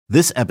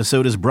This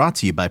episode is brought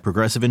to you by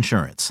Progressive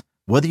Insurance.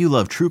 Whether you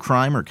love true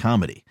crime or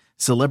comedy,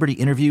 celebrity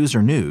interviews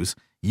or news,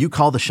 you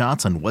call the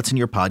shots on what's in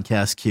your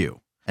podcast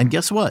queue. And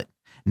guess what?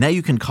 Now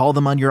you can call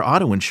them on your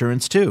auto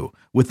insurance too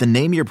with the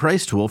Name Your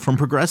Price tool from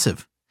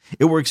Progressive.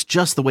 It works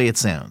just the way it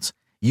sounds.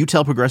 You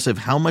tell Progressive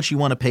how much you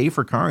want to pay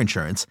for car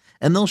insurance,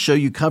 and they'll show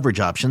you coverage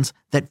options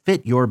that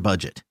fit your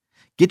budget.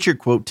 Get your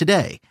quote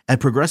today at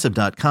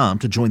Progressive.com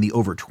to join the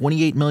over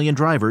 28 million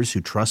drivers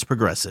who trust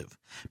Progressive.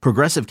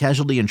 Progressive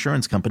Casualty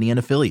Insurance Company and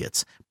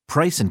Affiliates.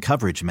 Price and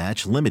coverage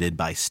match limited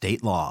by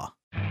state law.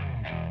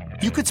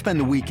 You could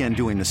spend the weekend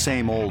doing the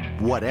same old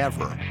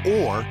whatever,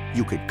 or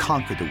you could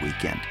conquer the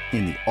weekend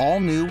in the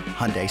all-new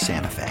Hyundai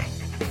Santa Fe.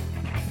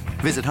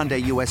 Visit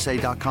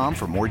HyundaiUSA.com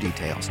for more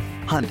details.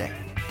 Hyundai,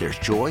 there's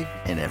joy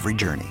in every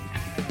journey.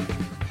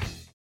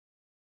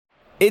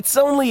 It's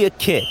only a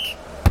kick,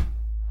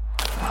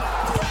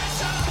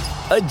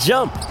 a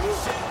jump,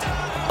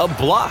 a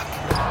block.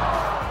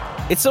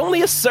 It's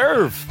only a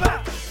serve.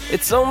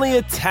 It's only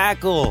a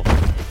tackle,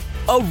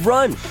 a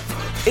run.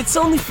 It's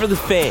only for the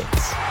fans.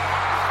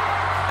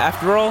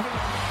 After all,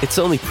 it's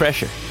only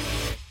pressure.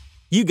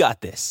 You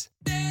got this.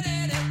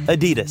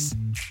 Adidas.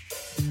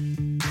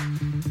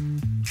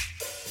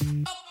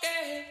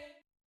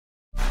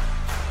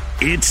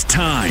 It's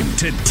time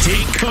to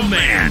take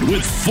command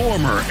with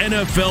former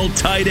NFL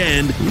tight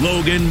end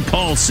Logan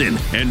Paulsen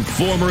and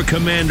former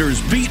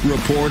Commanders beat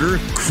reporter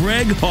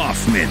Craig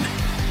Hoffman.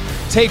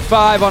 Take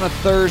 5 on a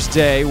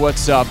Thursday.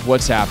 What's up?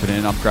 What's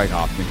happening? I'm Craig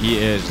Hoffman. He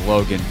is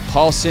Logan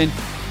Paulsen.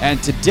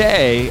 And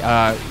today,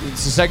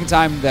 it's the second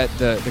time that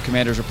the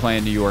Commanders are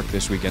playing New York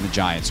this weekend, the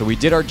Giants. So we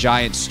did our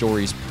Giants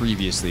stories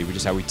previously, which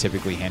is how we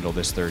typically handle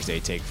this Thursday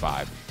Take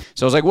 5.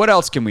 So I was like, what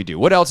else can we do?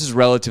 What else is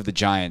relative to the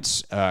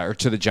Giants or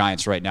to the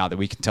Giants right now that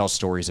we can tell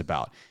stories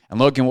about? And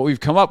Logan, what we've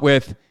come up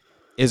with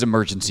is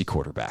emergency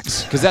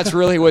quarterbacks, because that's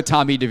really what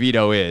Tommy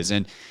DeVito is.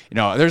 And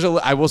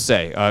I will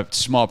say a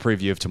small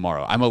preview of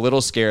tomorrow. I'm a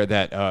little scared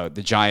that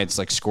the Giants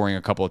scoring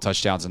a couple of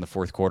touchdowns in the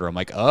fourth quarter. I'm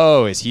like,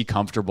 oh, is he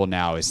comfortable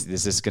now? Is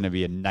this going to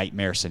be a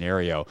nightmare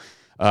scenario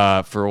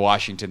for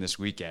Washington this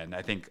weekend?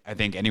 I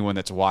think anyone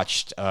that's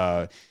watched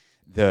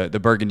the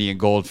burgundy and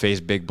gold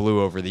face Big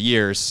Blue over the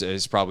years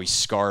is probably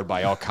scarred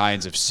by all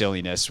kinds of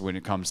silliness when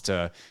it comes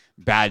to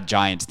bad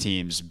Giants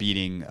teams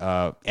beating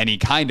any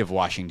kind of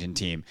Washington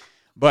team.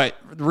 But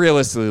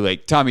realistically,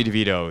 Tommy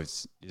DeVito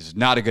is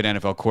not a good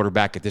NFL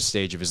quarterback at this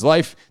stage of his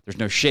life. There's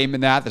no shame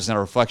in that. There's not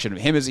a reflection of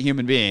him as a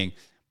human being.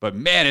 But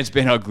man, it's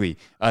been ugly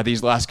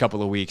these last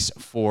couple of weeks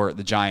for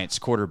the Giants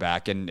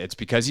quarterback. And it's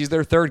because he's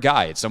their third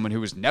guy. It's someone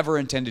who was never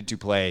intended to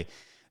play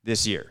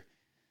this year.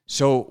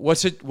 So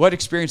what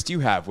experience do you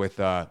have with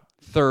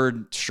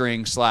third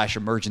string /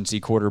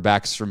 emergency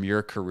quarterbacks from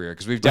your career?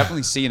 Because we've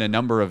definitely seen a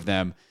number of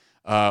them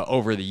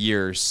over the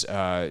years.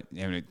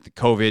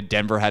 COVID,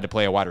 Denver had to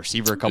play a wide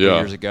receiver a couple of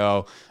years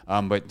ago.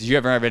 But did you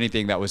ever have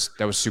anything that was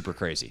super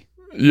crazy?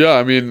 Yeah,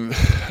 I mean,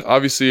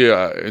 obviously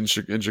in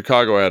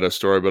Chicago I had a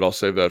story, but I'll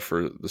save that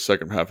for the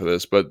second half of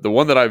this. But the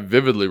one that I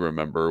vividly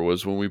remember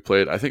was when we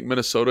played, I think,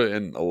 Minnesota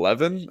in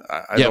 11.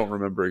 I don't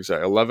remember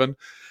exactly, 11.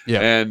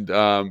 Yeah.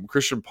 And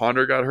Christian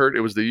Ponder got hurt.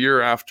 It was the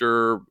year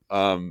after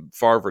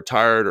Favre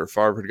retired, or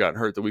Favre had gotten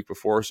hurt the week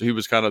before. So he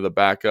was kind of the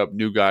backup,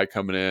 new guy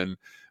coming in,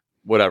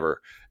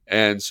 whatever.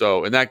 And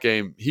so in that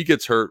game, he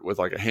gets hurt with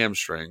a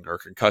hamstring or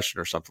concussion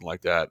or something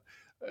like that.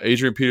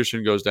 Adrian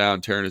Peterson goes down,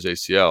 tearing his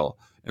ACL.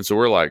 And so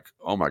we're like,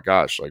 oh my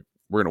gosh,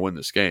 we're going to win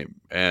this game.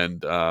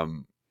 And,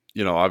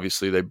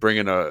 obviously they bring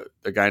in a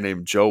guy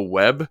named Joe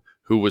Webb,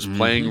 who was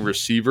playing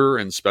receiver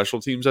and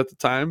special teams at the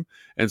time.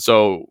 And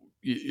so,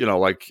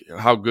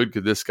 how good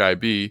could this guy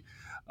be?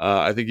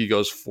 I think he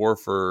goes 4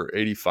 for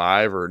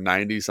 85 or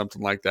 90,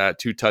 something like that,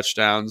 2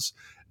 touchdowns.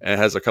 And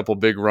has a couple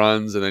big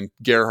runs, and then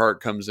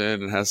Gerhardt comes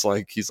in and has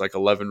he's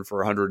 11 for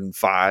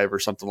 105 or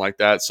something like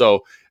that.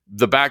 So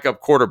the backup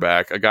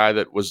quarterback, a guy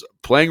that was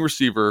playing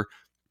receiver,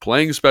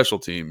 playing special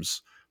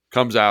teams,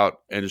 comes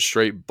out and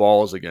straight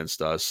balls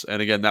against us.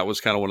 And again, that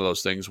was kind of one of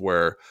those things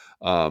where,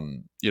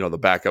 the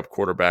backup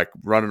quarterback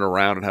running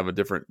around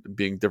and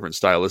being different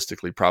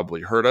stylistically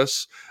probably hurt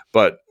us.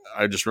 But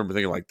I just remember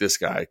thinking this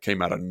guy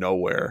came out of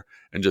nowhere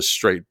and just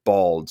straight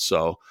balled.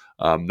 So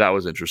that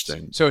was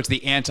interesting. So it's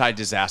the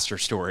anti-disaster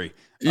story.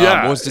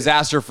 Yeah. What was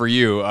disaster for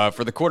you?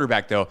 For the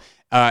quarterback, though,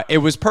 it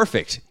was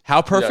perfect.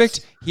 How perfect?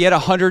 Yes. He had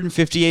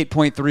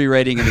 158.3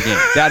 rating in the game.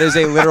 That is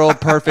a literal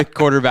perfect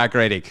quarterback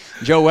rating.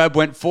 Joe Webb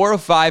went 4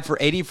 of 5 for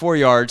 84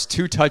 yards,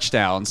 2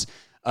 touchdowns.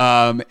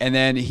 And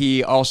then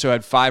he also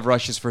had 5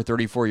 rushes for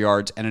 34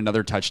 yards and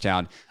another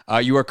touchdown.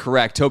 You are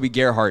correct. Toby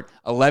Gerhardt,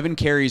 11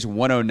 carries,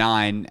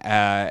 109.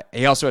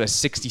 He also had a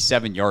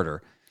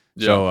 67-yarder.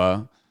 Yeah.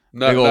 So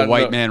big old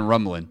white man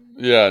rumbling.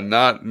 Yeah,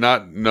 not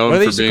known what for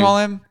they used to call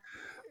him?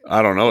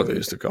 I don't know what they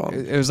used to call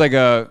him. It was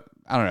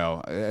I don't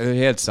know.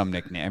 He had some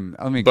nickname.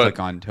 Let me click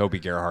on Toby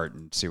Gerhardt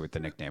and see what the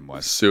nickname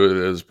was. See what it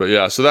is. But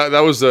yeah, so that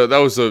was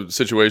a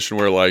situation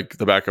where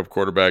the backup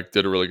quarterback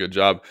did a really good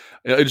job.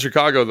 In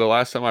Chicago, the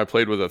last time I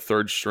played with a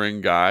third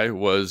string guy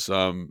was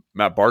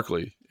Matt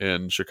Barkley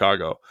in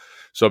Chicago.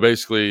 So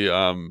basically,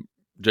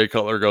 Jay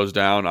Cutler goes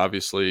down.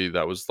 Obviously,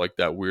 that was like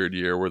that weird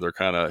year where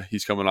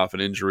he's coming off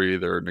an injury.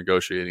 They're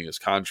negotiating his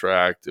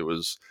contract. It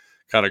was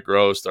kind of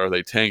gross. Are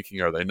they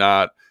tanking? Are they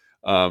not?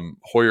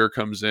 Hoyer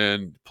comes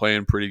in,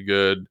 playing pretty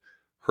good,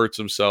 hurts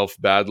himself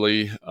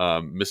badly,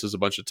 misses a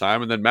bunch of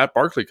time. And then Matt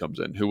Barkley comes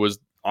in, who was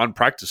on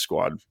practice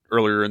squad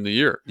earlier in the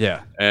year.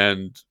 Yeah.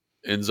 And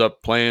ends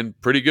up playing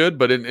pretty good.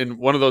 But in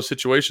one of those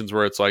situations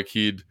where it's like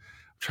I'm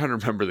trying to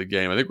remember the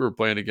game. I think we were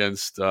playing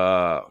against,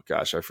 I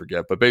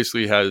forget. But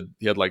basically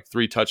he had like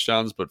 3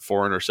 touchdowns, but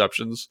 4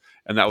 interceptions.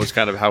 And that was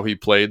kind of how he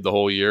played the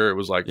whole year. It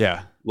was like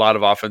a lot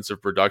of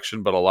offensive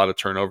production, but a lot of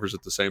turnovers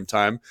at the same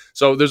time.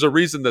 So there's a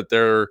reason that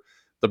they're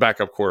the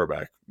backup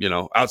quarterback,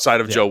 outside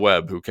of Joe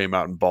Webb, who came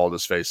out and balled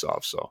his face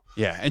off. So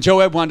and Joe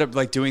Webb wound up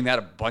like doing that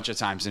a bunch of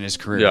times in his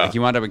career. Like he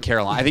wound up in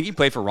Carolina. I think he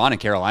played for Ron in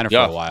Carolina for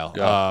a while.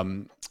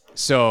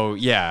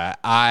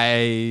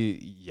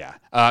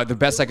 The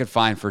best I could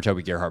find for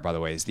Toby Gerhart, by the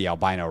way, is the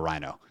albino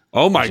rhino.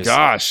 Oh my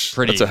gosh,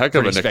 that's a heck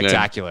of a nickname.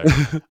 Spectacular.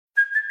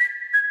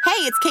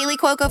 Hey, it's Kaylee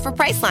Cuoco for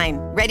Priceline.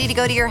 Ready to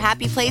go to your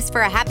happy place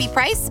for a happy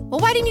price? Well,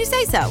 why didn't you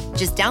say so?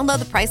 Just download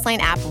the Priceline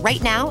app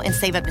right now and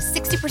save up to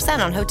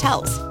 60% on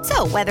hotels.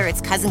 So whether it's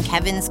Cousin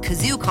Kevin's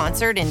Kazoo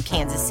Concert in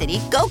Kansas City,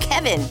 go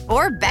Kevin,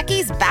 or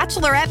Becky's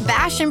Bachelorette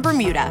Bash in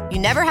Bermuda, you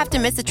never have to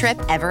miss a trip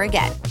ever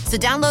again. So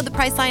download the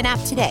Priceline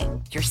app today.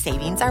 Your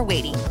savings are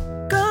waiting.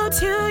 Go to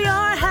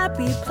your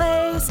happy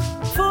place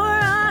for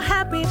a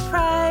happy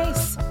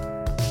price.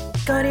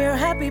 Go to your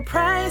happy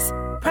price,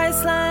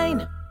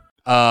 Priceline.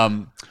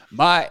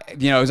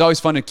 It was always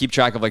fun to keep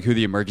track of like who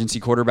the emergency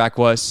quarterback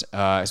was,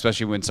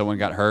 especially when someone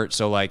got hurt.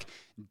 So like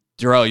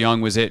Darrell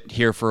Young was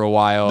here for a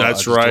while.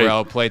 That's right.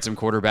 Darrell played some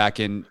quarterback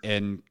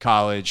in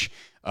college.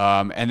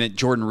 And then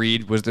Jordan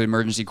Reed was the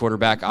emergency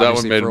quarterback. That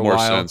one made more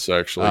while. sense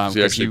actually, because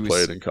he actually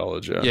played in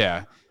college.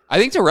 Yeah. I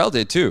think Darrell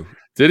did too.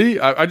 Did he?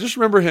 I just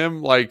remember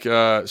him like,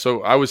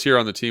 so I was here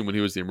on the team when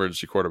he was the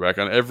emergency quarterback.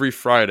 On every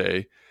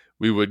Friday,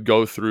 we would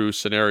go through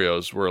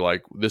scenarios where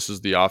like, this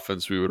is the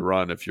offense we would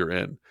run if you're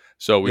in.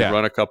 So we'd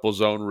run a couple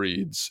zone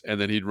reads,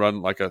 and then he'd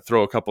run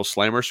throw a couple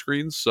slammer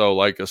screens. So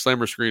like a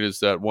slammer screen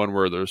is that one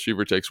where the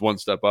receiver takes one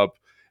step up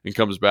and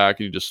comes back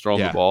and you just throw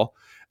him the ball.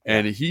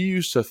 And he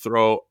used to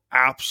throw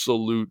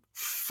absolute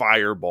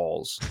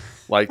fireballs,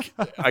 like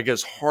I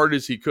guess hard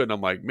as he could. And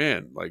I'm like,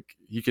 man, like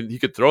he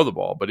could throw the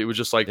ball, but it was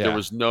just like there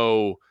was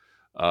no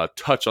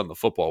touch on the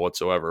football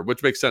whatsoever,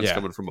 which makes sense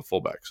coming from a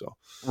fullback. So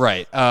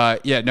right.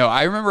 No,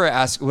 I remember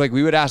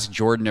we would ask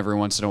Jordan every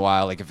once in a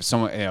while, like if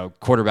someone,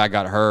 quarterback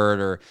got hurt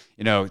or,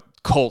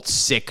 Colt's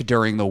sick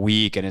during the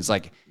week. And it's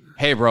like,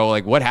 hey bro,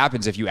 like what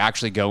happens if you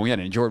actually go in?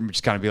 And Jordan would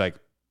just kind of be like,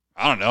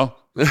 I don't know.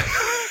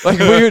 Like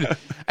weird.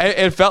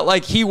 It felt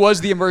like he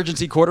was the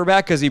emergency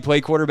quarterback because he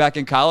played quarterback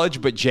in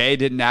college, but Jay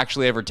didn't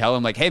actually ever tell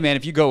him like, hey man,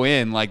 if you go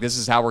in, like this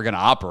is how we're going to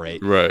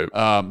operate. Right.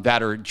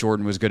 That or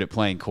Jordan was good at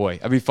playing coy.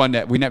 It'd be fun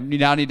we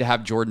now need to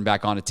have Jordan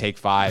back on to Take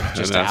 5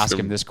 just to ask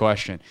him this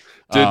question.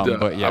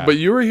 But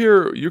you were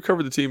here, you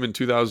covered the team in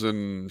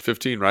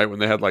 2015, right? When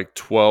they had like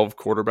 12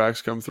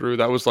 quarterbacks come through.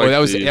 That was like, that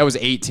was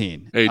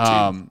 18.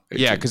 18.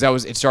 Yeah.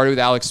 Cause it started with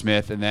Alex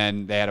Smith and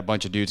then they had a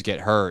bunch of dudes get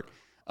hurt.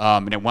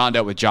 And it wound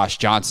up with Josh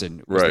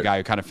Johnson, was the guy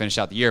who kind of finished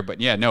out the year.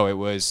 But it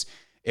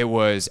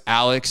was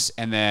Alex,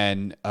 and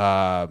then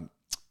Colt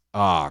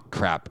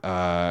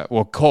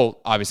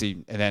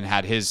obviously, and then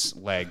had his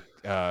leg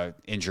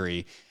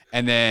injury,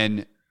 and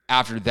then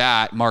after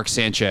that, Mark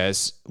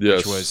Sanchez,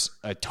 which was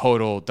a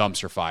total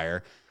dumpster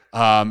fire,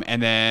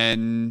 and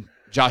then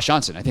Josh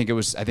Johnson. I think it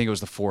was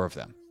the 4 of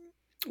them.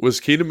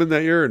 Was Keenum in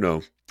that year or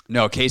no?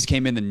 No, Case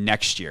came in the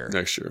next year.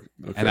 Okay.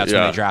 And that's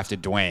when they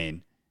drafted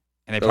Dwayne.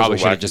 And they probably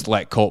should have just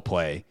let Colt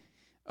play.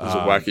 It was a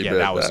wacky bit.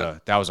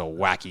 That was a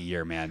wacky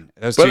year, man.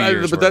 Those 2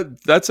 years.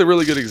 That's a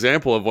really good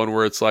example of one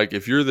where it's like,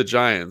 if you're the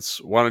Giants,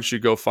 why don't you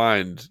go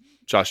find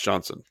Josh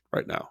Johnson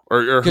right now,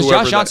 or because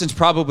Josh Johnson's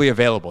probably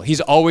available.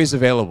 He's always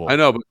available. I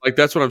know, but like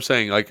that's what I'm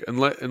saying. Like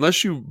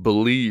unless you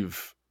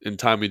believe in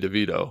Tommy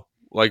DeVito,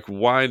 like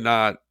why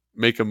not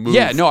make a move?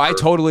 Yeah, no, I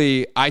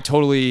totally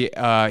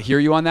hear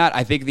you on that.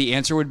 I think the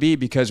answer would be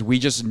because we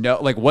just know,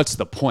 like, what's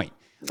the point?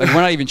 Like,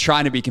 we're not even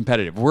trying to be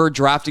competitive. We're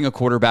drafting a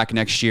quarterback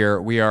next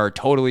year. We are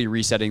totally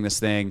resetting this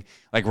thing.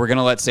 Like, we're going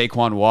to let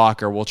Saquon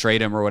walk or we'll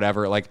trade him or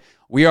whatever. Like,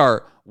 we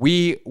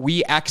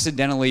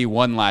accidentally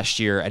won last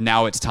year, and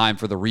now it's time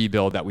for the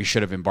rebuild that we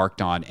should have embarked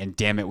on. And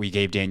damn it, we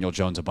gave Daniel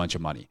Jones a bunch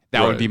of money.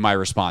 That would be my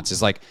response.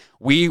 Is like,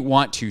 we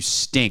want to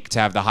stink to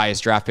have the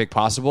highest draft pick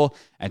possible,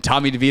 and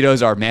Tommy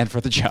DeVito's our man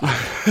for the job.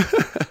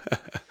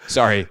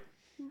 Sorry.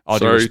 All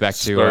due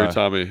respect to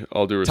Tommy.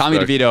 All due respect. Tommy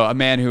DeVito, a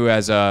man who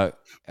has a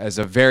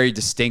very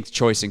distinct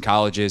choice in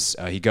colleges.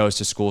 He goes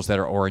to schools that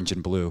are orange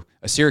and blue.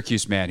 A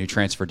Syracuse man who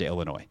transferred to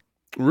Illinois.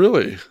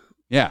 Really?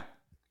 Yeah.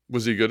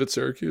 Was he good at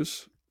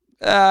Syracuse?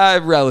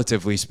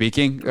 Relatively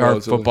speaking. Our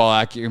football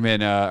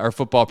acumen, our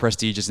football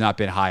prestige has not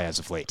been high as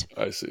of late.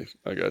 I see.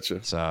 I got you.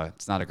 So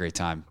it's not a great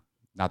time.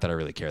 Not that I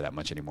really care that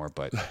much anymore,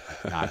 but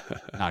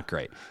not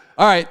great.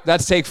 All right,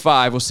 that's Take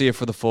 5. We'll see you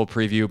for the full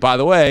preview. By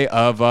the way,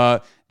 of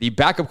the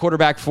backup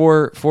quarterback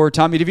for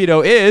Tommy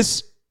DeVito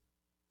is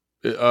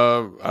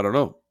I don't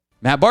know.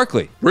 Matt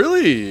Barkley.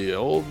 Really?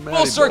 Old Matty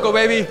Full circle,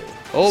 boy. baby.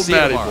 Old See you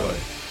Matty tomorrow. boy.